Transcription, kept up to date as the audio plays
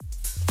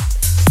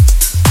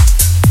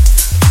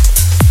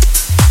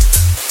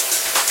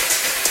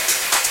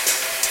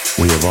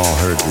have all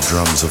heard the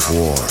drums of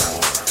war.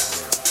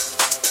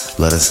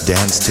 Let us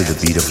dance to the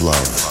beat of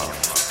love.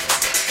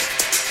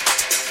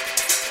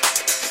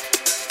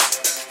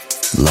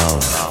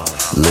 Love,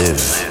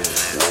 live,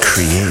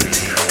 create,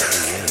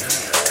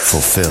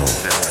 fulfill.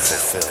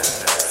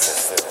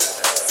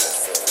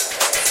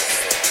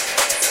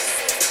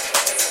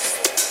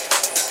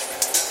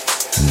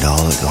 And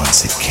all at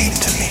once it came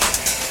to me.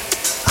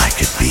 I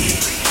could be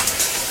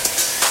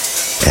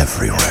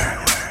everywhere.